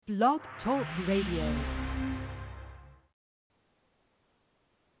Blog Talk Radio.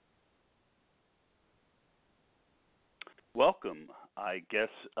 Welcome. I guess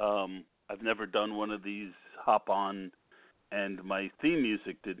I've never done one of these hop on and my theme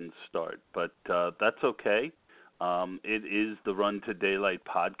music didn't start, but that's okay. It is the Run to Daylight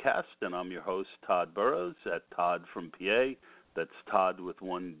podcast, and I'm your host, Todd Burrows, at Todd from PA. That's Todd with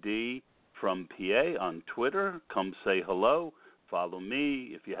one D from PA on Twitter. Come say hello. Follow me.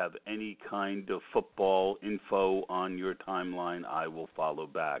 If you have any kind of football info on your timeline, I will follow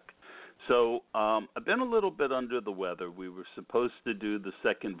back. So I've been a little bit under the weather. We were supposed to do the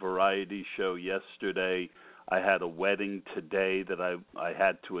second variety show yesterday. I had a wedding today that I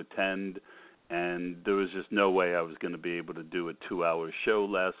had to attend, and there was just no way I was going to be able to do a 2-hour show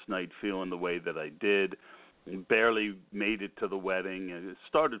last night feeling the way that I did. Barely made it to the wedding. I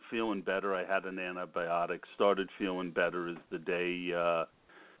started feeling better. I had an antibiotic. Started feeling better as the day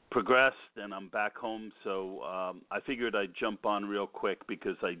progressed, and I'm back home, so I figured I'd jump on real quick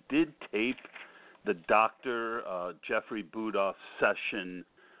because I did tape the Doctor Jeffrey Budoff session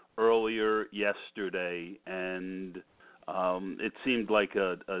earlier yesterday, and it seemed like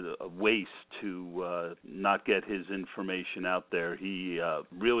a waste to not get his information out there. He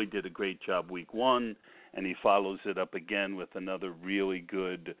really did a great job week one, and he follows it up again with another really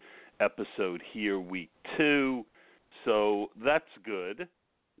good episode here week two, so that's good.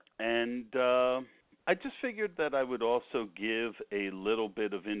 And I just figured that I would also give a little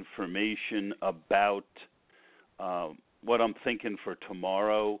bit of information about what I'm thinking for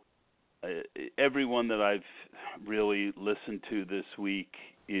tomorrow. Everyone that I've really listened to this week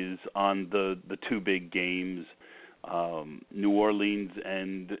is on the two big games, New Orleans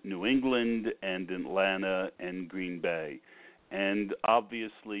and New England, and Atlanta and Green Bay. And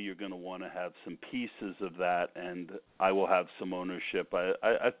obviously you're going to want to have some pieces of that, and I will have some ownership.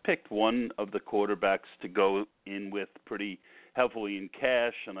 I've picked one of the quarterbacks to go in with pretty heavily in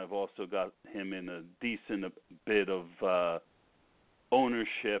cash, and I've also got him in a decent bit of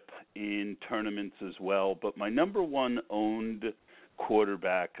ownership in tournaments as well. But my number one owned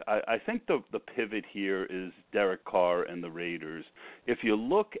quarterback, I think the pivot here is Derek Carr and the Raiders. If you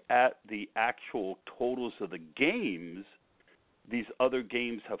look at the actual totals of the games, these other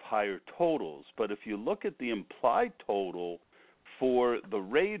games have higher totals, but if you look at the implied total for the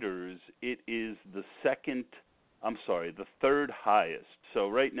Raiders, it is the third highest. So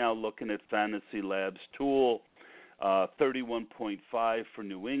right now, looking at Fantasy Labs tool, 31.5 for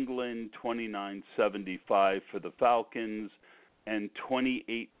New England, 29.75 for the Falcons, and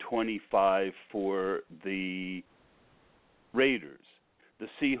 28.25 for the Raiders. The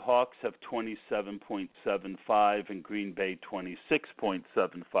Seahawks have 27.75 and Green Bay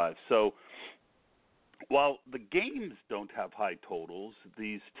 26.75. So while the games don't have high totals,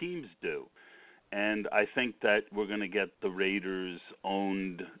 these teams do. And I think that we're going to get the Raiders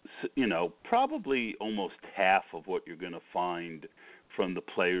owned, probably almost half of what you're going to find from the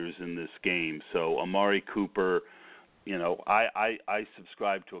players in this game. So Amari Cooper, I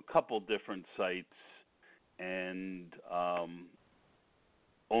subscribe to a couple different sites and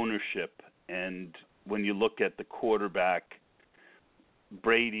ownership, and when you look at the quarterback,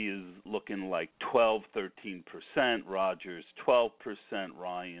 Brady is looking like 12-13%, Rodgers 12%,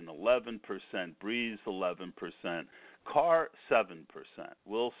 Ryan 11%, Breeze 11%, Carr 7%,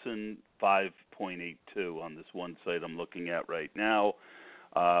 Wilson 5.82 on this one site I'm looking at right now.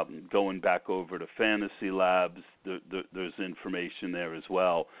 Going back over to Fantasy Labs, there's information there as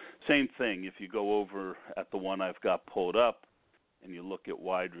well. Same thing, if you go over at the one I've got pulled up, and you look at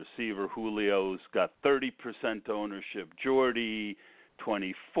wide receiver, Julio's got 30% ownership, Jordy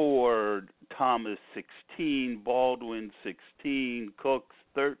 24, Thomas 16, Baldwin 16, Cooks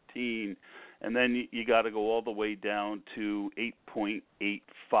 13, and then you got to go all the way down to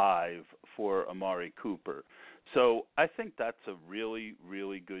 8.85 for Amari Cooper. So I think that's a really,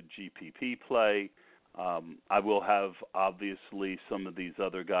 really good GPP play. I will have, obviously, some of these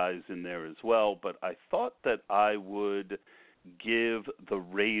other guys in there as well, but I thought that I would give the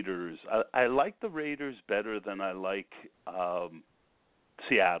Raiders. I like the Raiders better than I like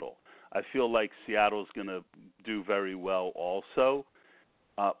Seattle. I feel like Seattle's going to do very well also,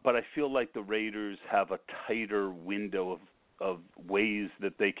 but I feel like the Raiders have a tighter window of ways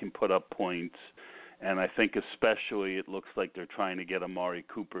that they can put up points, and I think especially it looks like they're trying to get Amari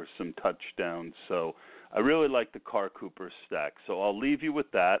Cooper some touchdowns. So I really like the Carr-Cooper stack. So I'll leave you with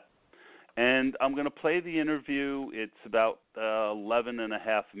that. And I'm going to play the interview. It's about 11 and a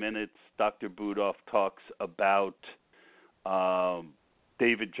half minutes. Dr. Budoff talks about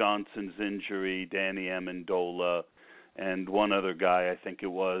David Johnson's injury, Danny Amendola, and one other guy, I think it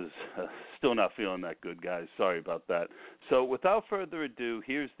was. Still not feeling that good, guys. Sorry about that. So without further ado,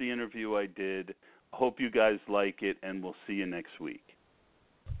 here's the interview I did. Hope you guys like it, and we'll see you next week.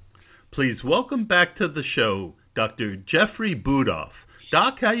 Please welcome back to the show, Dr. Jeffrey Budoff.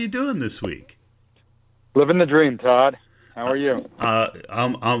 Doc, how you doing this week? Living the dream, Todd. How are you?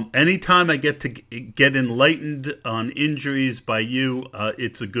 Anytime I get to get enlightened on injuries by you,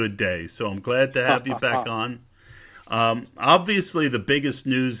 it's a good day. So I'm glad to have you back on. Obviously, the biggest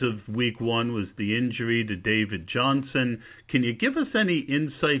news of week one was the injury to David Johnson. Can you give us any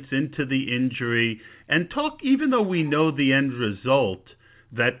insights into the injury and talk, even though we know the end result,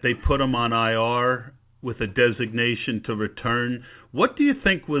 that they put him on IR with a designation to return, what do you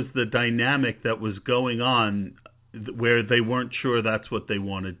think was the dynamic that was going on where they weren't sure that's what they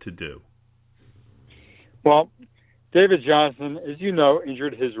wanted to do? Well, David Johnson, as you know,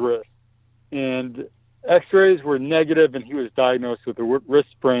 injured his wrist, and x-rays were negative, and he was diagnosed with a wrist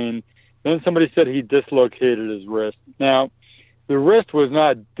sprain. Then somebody said he dislocated his wrist. Now, the wrist was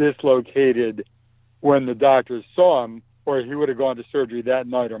not dislocated when the doctors saw him, or he would have gone to surgery that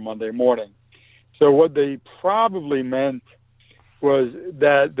night or Monday morning. So what they probably meant was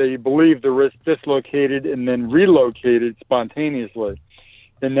that they believed the wrist dislocated and then relocated spontaneously,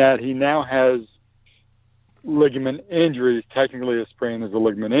 and that he now has ligament injuries. Technically, a sprain is a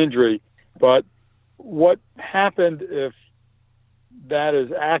ligament injury, but what happened, if that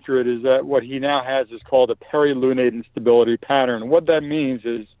is accurate, is that what he now has is called a perilunate instability pattern. And what that means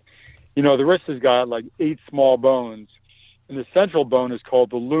is, the wrist has got like 8 small bones, and the central bone is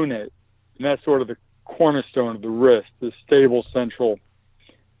called the lunate, and that's sort of the cornerstone of the wrist, the stable central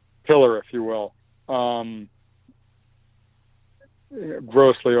pillar, if you will.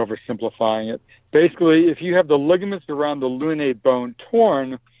 Grossly oversimplifying it. Basically, if you have the ligaments around the lunate bone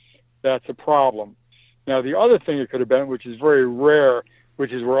torn, that's a problem. Now, the other thing it could have been, which is very rare,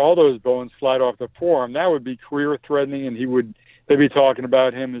 which is where all those bones slide off the forearm, that would be career-threatening, and they'd be talking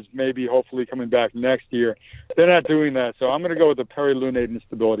about him as maybe hopefully coming back next year. They're not doing that, so I'm going to go with the perilunate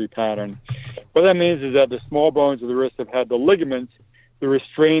instability pattern. What that means is that the small bones of the wrist have had the ligaments, the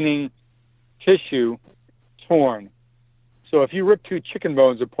restraining tissue, torn. So if you rip 2 chicken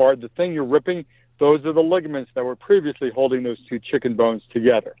bones apart, the thing you're ripping, those are the ligaments that were previously holding those 2 chicken bones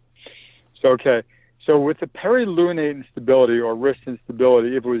together. So with the perilunate instability or wrist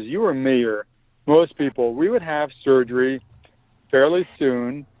instability, if it was you or me or most people, we would have surgery fairly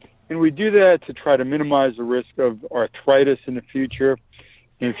soon, and we do that to try to minimize the risk of arthritis in the future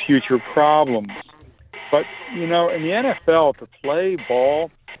and future problems. But, in the NFL, to play ball,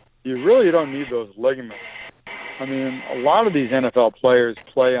 you really don't need those ligaments. I mean, a lot of these NFL players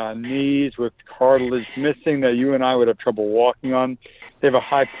play on knees with cartilage missing that you and I would have trouble walking on. They have a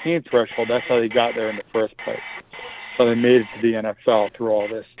high pain threshold. That's how they got there in the first place. So they made it to the NFL through all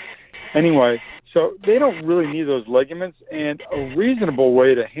this. Anyway, so they don't really need those ligaments, and a reasonable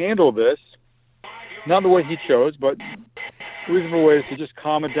way to handle this, not the way he chose, but a reasonable way is to just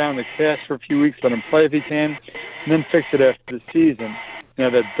calm it down, the cast for a few weeks, let him play if he can, and then fix it after the season.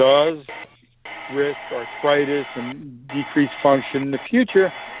 Now, that does risk arthritis and decreased function in the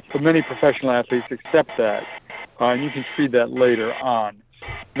future, but many professional athletes accept that, and you can treat that later on.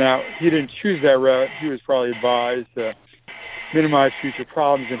 Now, he didn't choose that route. He was probably advised to minimize future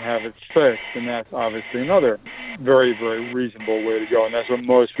problems and have it fixed, and that's obviously another very, very reasonable way to go, and that's what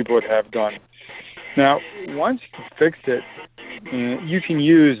most people would have done. Now, once you fix it, you can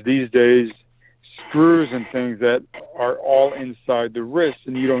use these days screws and things that are all inside the wrist,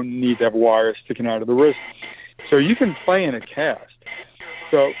 and you don't need to have wires sticking out of the wrist. So you can play in a cast.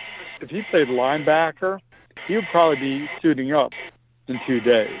 So if he played linebacker, he would probably be suiting up in 2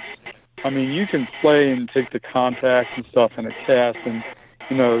 days. I mean, you can play and take the contacts and stuff in a cast, and,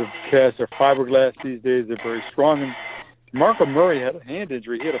 the casts are fiberglass these days. They're very strong. And Marco Murray had a hand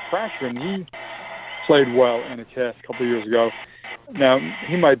injury. He had a fracture, and he played well in a cast a couple of years ago. Now,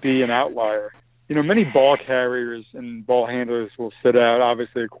 he might be an outlier. Many ball carriers and ball handlers will sit out.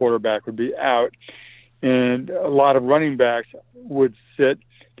 Obviously, a quarterback would be out. And a lot of running backs would sit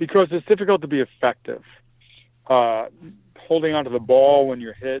because it's difficult to be effective. Holding onto the ball when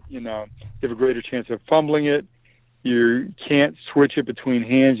you're hit, you have a greater chance of fumbling it. You can't switch it between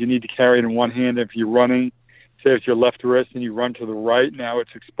hands. You need to carry it in one hand if you're running. Say it's your left wrist and you run to the right. Now it's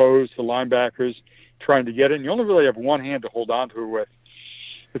exposed to linebackers trying to get it, and you only really have one hand to hold on to it with.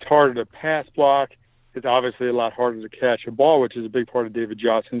 It's harder to pass block. It's obviously a lot harder to catch a ball, which is a big part of David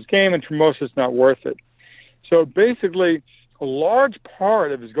Johnson's game, and for most it's not worth it. So basically, a large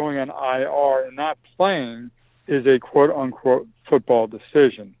part of his going on IR and not playing is a quote-unquote football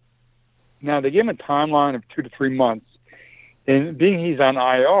decision. Now, they gave him a timeline of 2 to 3 months And being he's on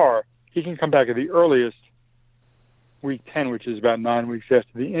IR, he can come back at the earliest week 10, which is about 9 weeks after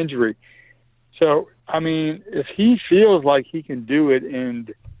the injury. So, I mean, if he feels like he can do it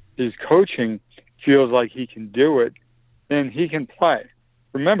and his coaching feels like he can do it, then he can play.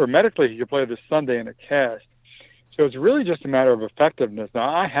 Remember, medically, he could play this Sunday in a cast. So it's really just a matter of effectiveness.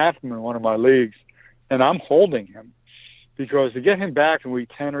 Now, I have him in one of my leagues, and I'm holding him because to get him back in week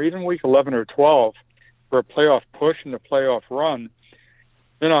 10 or even week 11 or 12 for a playoff push and a playoff run,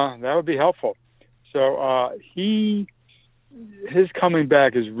 that would be helpful. So his coming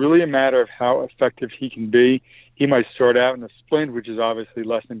back is really a matter of how effective he can be. He might start out in a splint, which is obviously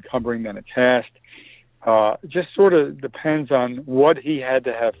less encumbering than a cast. Just sort of depends on what he had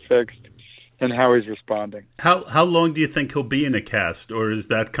to have fixed and how he's responding. How long do you think he'll be in a cast, or is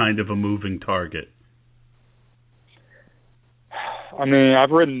that kind of a moving target? I mean,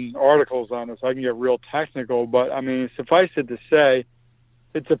 I've written articles on this. I can get real technical, but, I mean, suffice it to say,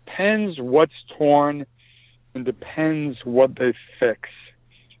 it depends what's torn and depends what they fix.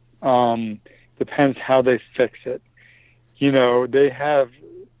 Depends how they fix it.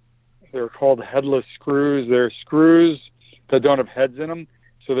 They're called headless screws. They're screws that don't have heads in them,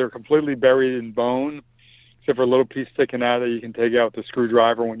 so they're completely buried in bone, except for a little piece sticking out that you can take out with the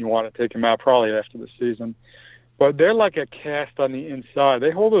screwdriver when you want to take them out, probably after the season. But they're like a cast on the inside. They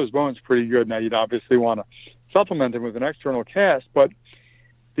hold those bones pretty good. Now, you'd obviously want to supplement them with an external cast, but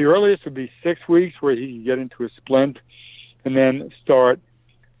the earliest would be 6 weeks where he can get into a splint and then start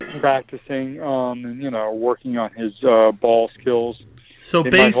practicing and, working on his ball skills. So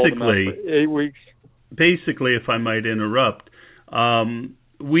basically, 8 weeks. Basically, if I might interrupt,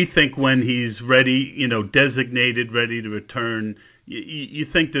 we think when he's ready, designated, ready to return, you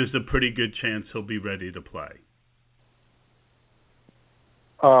think there's a pretty good chance he'll be ready to play.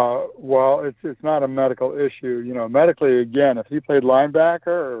 Well, it's not a medical issue. Medically, again, if he played linebacker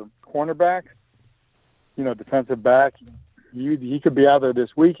or cornerback, defensive back, he could be out there this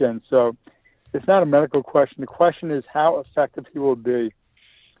weekend. So it's not a medical question. The question is how effective he will be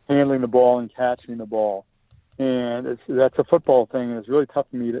handling the ball and catching the ball. And that's a football thing, and it's really tough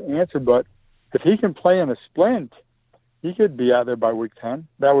for me to answer. But if he can play in a splint, he could be out there by week 10.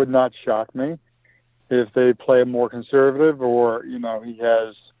 That would not shock me. If they play more conservative or, he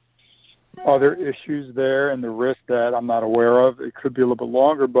has other issues there and the risk that I'm not aware of, it could be a little bit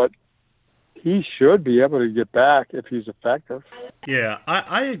longer, but he should be able to get back if he's effective. Yeah,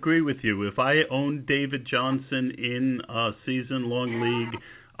 I agree with you. If I owned David Johnson in a season-long league,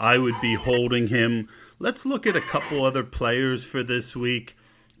 I would be holding him. Let's look at a couple other players for this week.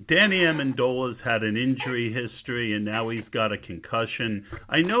 Danny Amendola's had an injury history, and now he's got a concussion.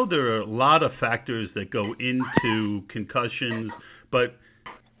 I know there are a lot of factors that go into concussions, but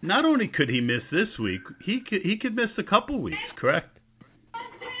not only could he miss this week, he could miss a couple weeks, correct?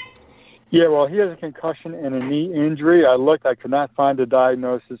 Yeah, well, he has a concussion and a knee injury. I could not find a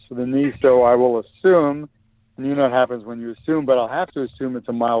diagnosis for the knee, so I will assume, and you know what happens when you assume, but I'll have to assume it's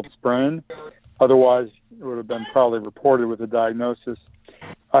a mild sprain. Otherwise, it would have been probably reported with a diagnosis.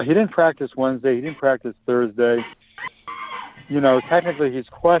 He didn't practice Wednesday. He didn't practice Thursday. Technically he's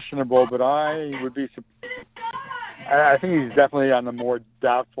questionable, but I think he's definitely on the more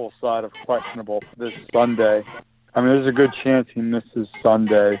doubtful side of questionable for this Sunday. I mean, there's a good chance he misses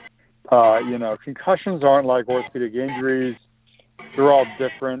Sunday. Concussions aren't like orthopedic injuries. They're all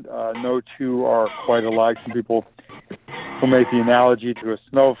different. No two are quite alike. Some people will make the analogy to a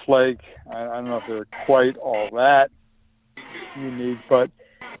snowflake. I don't know if they're quite all that unique, but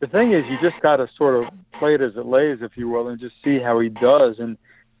the thing is, you just got to sort of play it as it lays, if you will, and just see how he does. And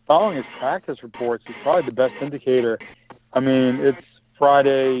following his practice reports is probably the best indicator. I mean, it's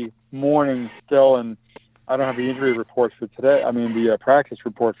Friday morning still, and I don't have the injury reports for today. I mean, the practice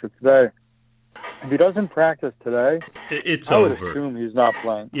reports for today. If he doesn't practice today, I would assume he's not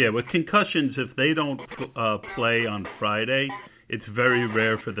playing. Yeah, with concussions, if they don't play on Friday, it's very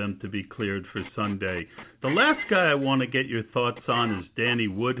rare for them to be cleared for Sunday. The last guy I want to get your thoughts on is Danny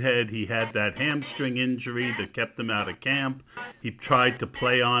Woodhead. He had that hamstring injury that kept him out of camp. He tried to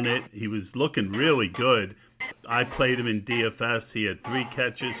play on it. He was looking really good. I played him in DFS. He had 3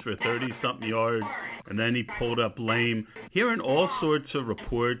 catches for 30-something yards, and then he pulled up lame. Hearing all sorts of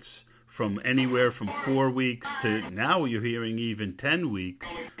reports from anywhere from 4 weeks to now you're hearing even 10 weeks,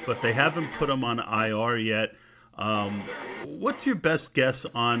 but they haven't put him on IR yet. What's your best guess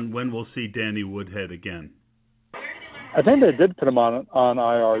on when we'll see Danny Woodhead again? I think they did put him on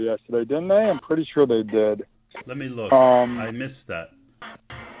IR yesterday, didn't they? I'm pretty sure they did. Let me look. I missed that.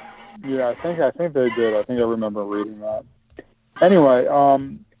 Yeah, I think they did. I think I remember reading that. Anyway,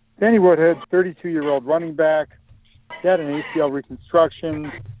 Danny Woodhead, 32-year-old running back. He had an ACL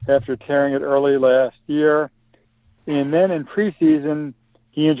reconstruction after tearing it early last year. And then in preseason,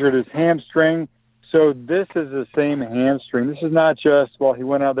 he injured his hamstring. So this is the same hamstring. This is not just, well, he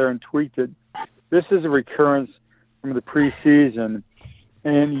went out there and tweaked it. This is a recurrence from the preseason.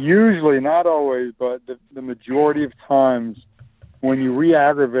 And usually, not always, but the majority of times when you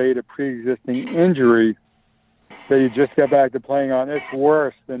re-aggravate a pre-existing injury that you just got back to playing on, it's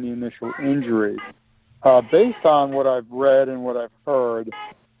worse than the initial injury. Based on what I've read and what I've heard,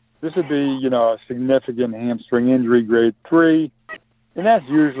 this would be, a significant hamstring injury, grade 3, and that's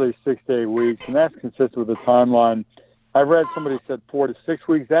usually 6 to 8 weeks, and that's consistent with the timeline. I read somebody said 4 to 6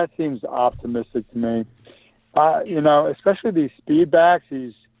 weeks. That seems optimistic to me. Especially these speed backs,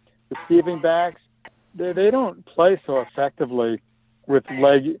 these receiving backs, they don't play so effectively with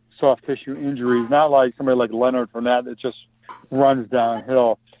leg soft tissue injuries, not like somebody like Leonard Fournette that just runs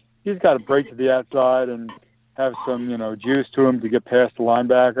downhill. He's got to break to the outside and have some, juice to him to get past the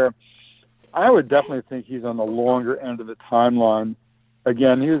linebacker. I would definitely think he's on the longer end of the timeline.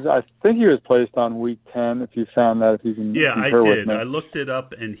 Again, I think he was placed on week 10, if you found that, if you can compare with me. Yeah, I did. I looked it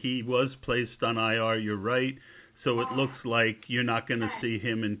up, and he was placed on IR. You're right. So it looks like you're not going to see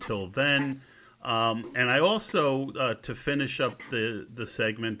him until then. And I also, to finish up the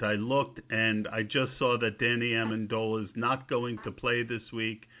segment, I looked, and I just saw that Danny Amendola is not going to play this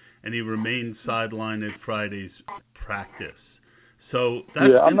week, and he remains sidelined at Friday's practice. So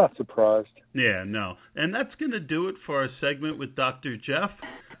that's I'm not surprised. Yeah, no. And that's going to do it for our segment with Dr. Jeff.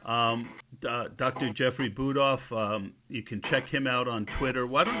 Dr. Jeffrey Budoff, you can check him out on Twitter.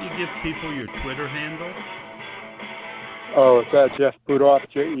 Why don't you give people your Twitter handle? Oh, it's at Jeff Budoff,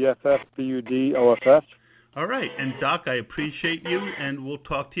 JEFFBUDOFF. All right. And, Doc, I appreciate you, and we'll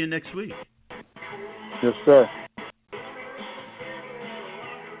talk to you next week. Yes, sir.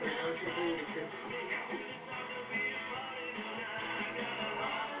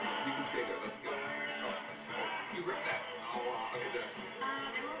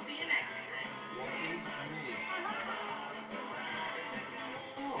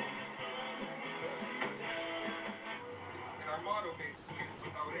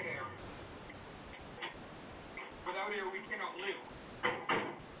 Without air, we cannot live.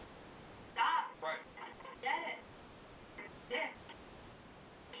 Stop. Right. Get it. Yeah.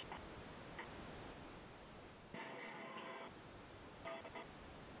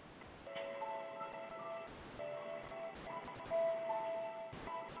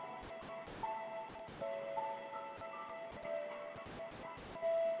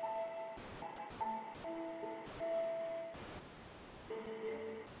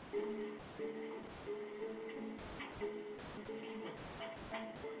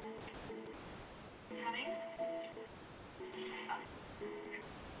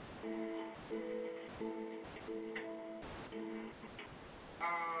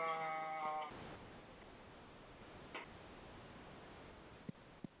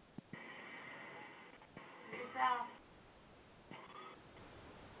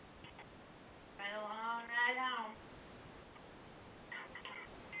 Been a long ride home.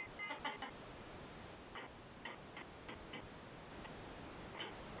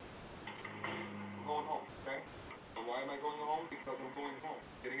 I'm going home, okay? And why am I going home? Because I'm going home.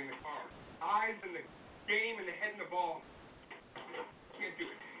 Getting in the car. Eyes in the game and the head in the ball. Can't do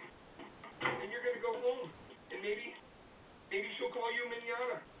it. And you're gonna go home. And maybe she'll call you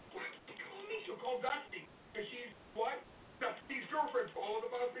Miniana. What? Call me. She'll call Dusty. Because she's what? Dusty's girlfriend for all the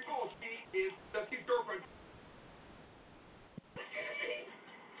basketball. She is Dusty's girlfriend.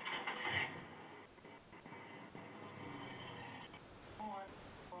 What's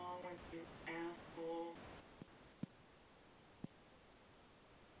wrong with you, asshole?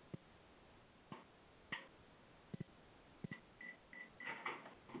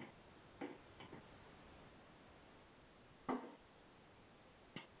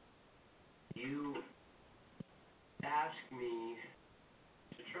 You asked me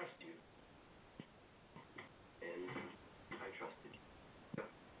to trust you, and I trusted you.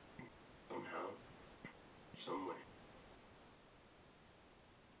 Somehow, some way.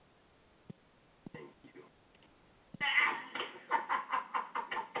 Thank you.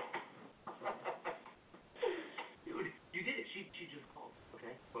 Dude, you did it. She just called,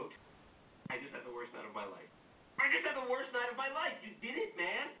 okay? Quote, I just had the worst night of my life. I just had the worst night of my life. You did it,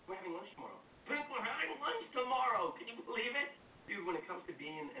 man. We're having lunch tomorrow. We're having lunch tomorrow. Can you believe it? Dude, when it comes to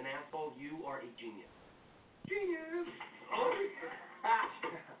being an asshole, you are a genius. Genius. Oh,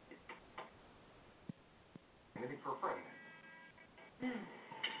 anything for a friend?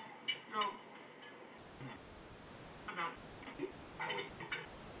 No. I'm not.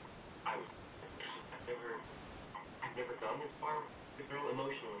 I was. I've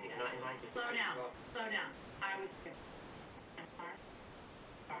Slow down. Slow down. I was good. I'm sorry.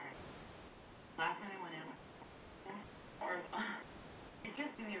 Sorry. Last night I went out. Horrible. It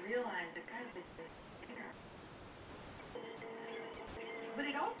just made me realize that guys are just bigger. But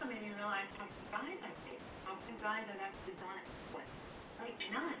it also made me realize how few guys I date. How few guys I've actually gone out with. Like,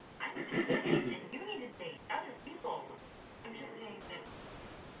 none. I think you need to date other people. I'm just saying that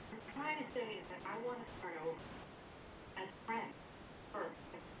what I'm trying to say is that I want to start over as friends first.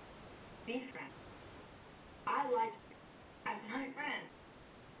 Be friends. I like you as my friend.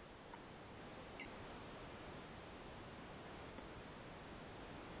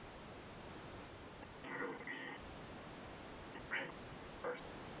 Friends first.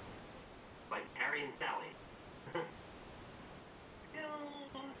 Like Harry and Sally.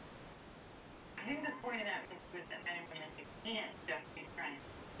 I think the point of that is that men and women can't just be friends.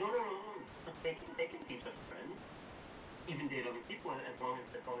 No. They can be just friends. Even date other people as long as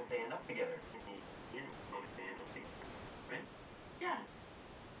they end up together. As long as they end up together. Right? Yeah.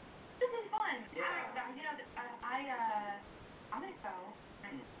 This is fun. Yeah. I'm gonna go.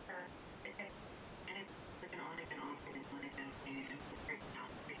 And it's like an on again, off again, on again, and it's great now.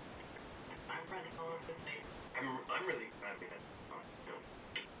 I'm running all over the place. I'm really glad we had this talk.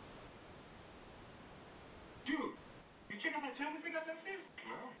 Dude, you check out that sandwich they got downstairs?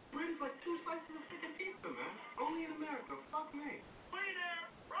 No. Bread is like 2 slices of freaking pizza, man. Only in America. Fuck me. Wait there!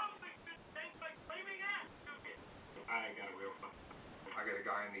 Roasting fish tastes like flaming ass! I got a real fuck. I got a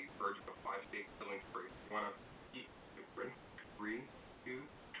guy on the verge of a 5-state killing spree. You wanna eat? Ready? 3, 2,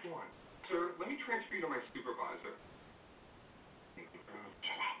 1. Sir, let me transfer you to my supervisor.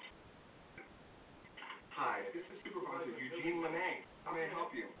 Hi, this is Supervisor Eugene Lenang. How may I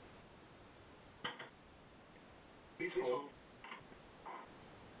help you? Please hold.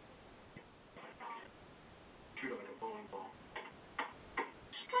 Shoot it like a bowling ball.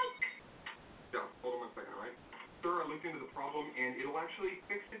 Strike! Yeah, hold on 1 second, all right? Sir, I looked into the problem, and it'll actually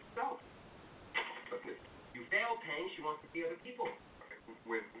fix itself. Listen, You failed, Tang. She wants to see other people.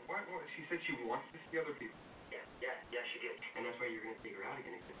 wait, what? She said she wants to see other people. Yeah, she did. And that's why you're going to take her out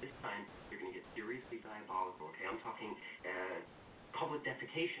again, except this time you're going to get seriously diabolical, okay? I'm talking public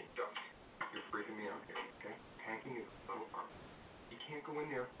defecation. Just, you're freaking me out here, okay? Tanking is a subtle art. You can't go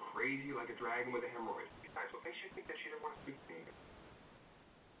in there crazy like a dragon with a hemorrhoid. Besides, what makes you think that she didn't want to speak to me again?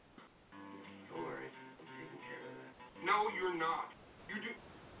 Don't worry. I'm taking care of that. No, you're not. You do.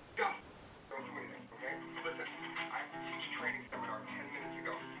 Just don't do anything, okay? Listen, I have to teach a training seminar 10 minutes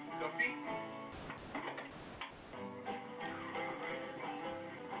ago. Dusty?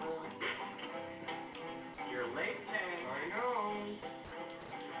 You're late, Tang. I know.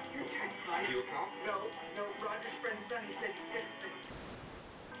 You're tight, Are you a cop? No, Roger's friend Sonny said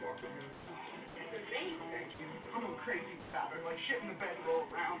Walk with him. Thank you. I'm going crazy about her. Like shit in the bed, roll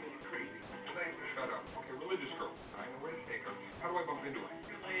around and crazy. Shut up. Okay, religious girl. I know where to take her. How do I bump into her?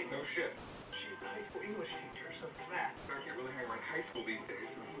 You're late. No shit. She's a high school English teacher, so for that. I can't really hang around high school these days,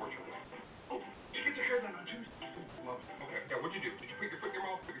 unfortunately. Oh, she gets her hair done on Tuesday. Love it. Okay, yeah, what'd you do? Did you put your foot in your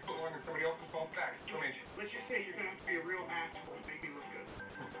mouth? Put your foot along in somebody else's mouth? Facts. Information. Let's just say you're going to have to be a real asshole to make me look good.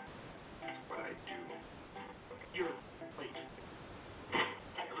 That's what I do. You're late.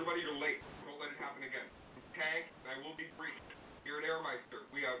 Everybody, you're late. Don't let it happen again. Tank, and I will be brief. Here at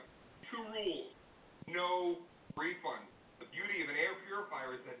Airmeister, we have 2 rules. No refund. The beauty of an air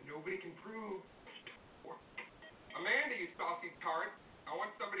purifier is that nobody can prove. Amanda, you saucy tart. I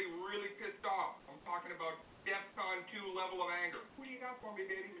want somebody really pissed off. I'm talking about DEFCON 2 level of anger. Who do you got for me,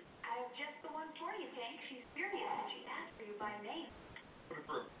 baby? I have just the one for you, Tank. She's furious and she asked for you by name. Put it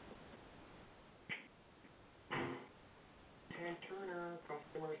through. Tank Turner,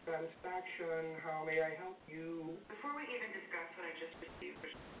 customer satisfaction. How may I help you? Before we even discuss what I just received,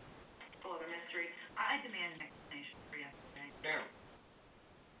 which is full of a mystery, I demand an explanation for yesterday. Ma'am,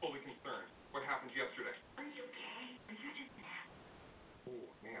 fully concerned. What happened yesterday? Are you okay? Are you just an ass? Oh,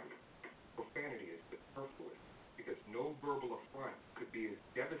 ma'am. Profanity is superfluous because no verbal affront could be as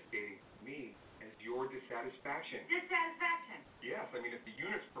devastating to me as your dissatisfaction. Dissatisfaction? Yes, I mean, if the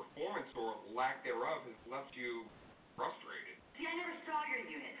unit's performance or lack thereof has left you frustrated. See, I never saw your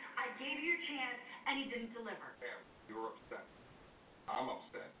unit. I gave you your chance, and you didn't deliver. Ma'am, you're upset. I'm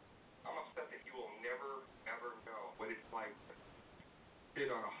upset. I'm upset that you will never, ever know what it's like to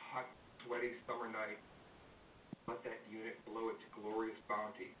sit on a hot, sweaty summer night, let that unit blow its glorious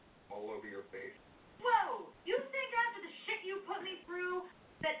bounty all over your face. Whoa! You think after the shit you put me through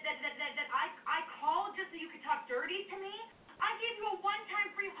that I called just so you could talk dirty to me? I gave you a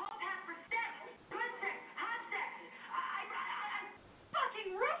one-time free hall pass for sex. Good sex. Hot sex. I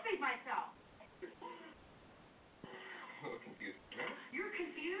fucking roofied myself. A little confused, ma'am. You're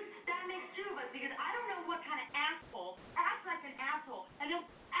confused?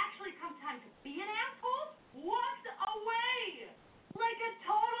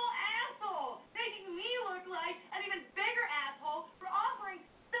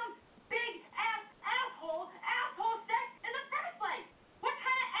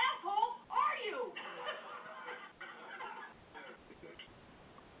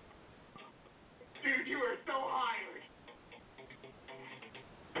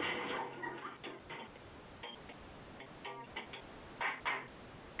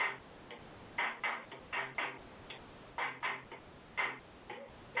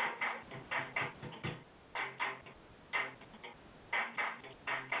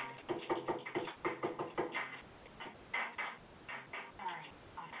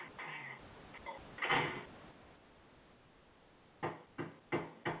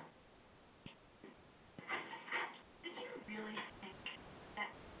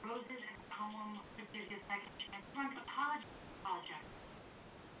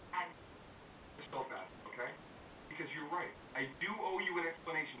 you an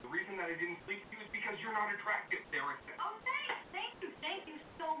explanation. The reason that I didn't sleep with you is because you're not attractive, Sarah said. Oh, thank you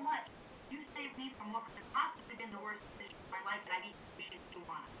so much. You saved me from what could have possibly been the worst decision of my life, and I'd eat shit you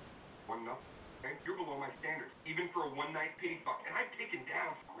want. 1-0. Okay? You're below my standards, even for a one-night pity fuck. And I've taken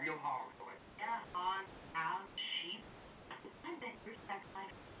down some real hogs. Yeah, hogs, cows, sheep. I bet your sex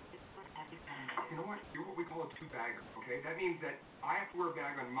life is what everything. You know what? You're what we call a two-bagger, okay? That means that I have to wear a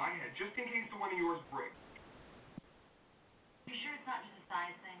bag on my head just in case the one of yours breaks. You sure it's not just a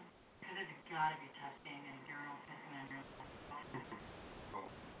size thing? Because it's gotta be tough being a urinal pissing on your own. Well,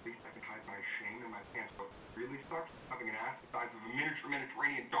 at least I can hide my shame in my pants, but it really sucks having an ass the size of a miniature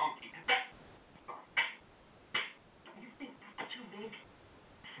Mediterranean donkey. That sucks. You think that's too big?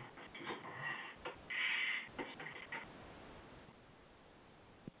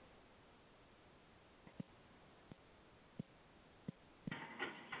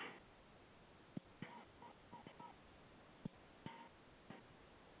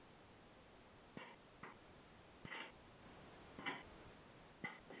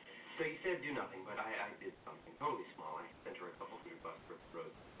 So you said do nothing, but I did something totally small. I sent her a couple $100 for the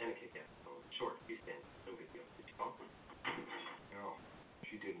road and a kick-ass phone. Short, few cents, no big deal. Did you call? No,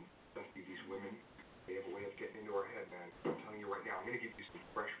 she didn't. Dusty, these women, they have a way of getting into our head, man. I'm telling you right now, I'm going to give you some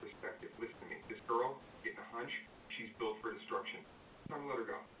fresh perspective. Listen to me. This girl, getting a hunch, she's built for destruction. Time to let her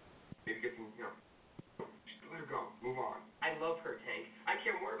go. Maybe get some, just let her go. Move on. I love her, Tank. I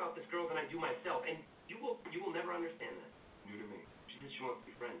care more about this girl than I do myself, and you will never understand that. New to me. She said she wants to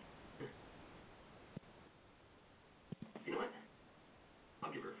be friends. You know what?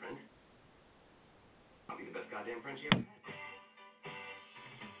 I'll give her a friend. I'll be the best goddamn friend she ever had.